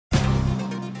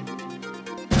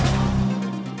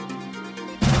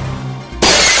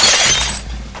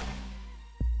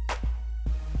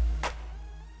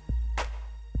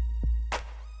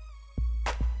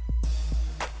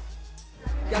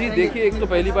जी देखिए, एक तो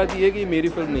पहली बात ये है कि मेरी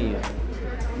फिल्म नहीं है,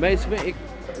 मैं इसमें एक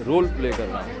रोल प्ले कर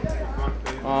रहा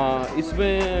हूँ।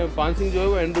 इसमें पान सिंह जो है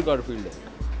वो एंड्रू गारफील्ड है।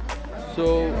 सो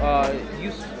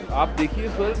आप देखिए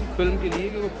फिल्म के लिए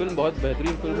कि वो फिल्म बहुत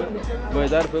बेहतरीन फिल्म है,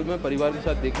 मज़ेदार फिल्म है, परिवार के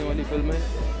साथ देखने वाली फिल्म है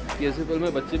कि ऐसी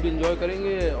फिल्में बच्चे भी इंजॉय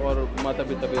करेंगे और माता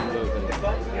पिता भी इंजॉय करेंगे।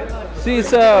 See,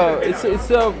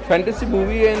 it's a fantasy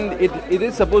movie and it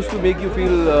is supposed to make you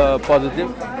feel positive,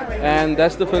 and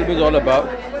that's the film is all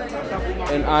about.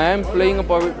 And I am playing a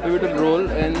pivotal role,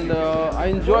 and I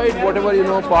enjoyed whatever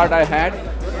part I had,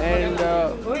 and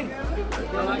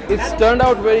it's turned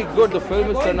out very good. The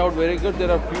film has turned out very good.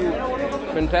 There are few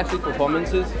fantastic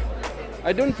performances.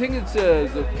 I don't think it's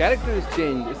the character has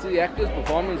changed. It's the actor's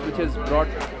performance which has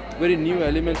brought very new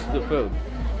elements to the film,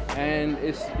 and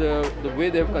it's the way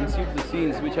they have conceived the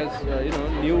scenes which has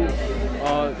new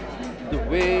the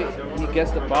way he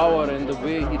gets the power and the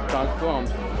way he transforms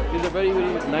is a very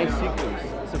nice sequence.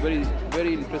 It's a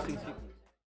very interesting sequence.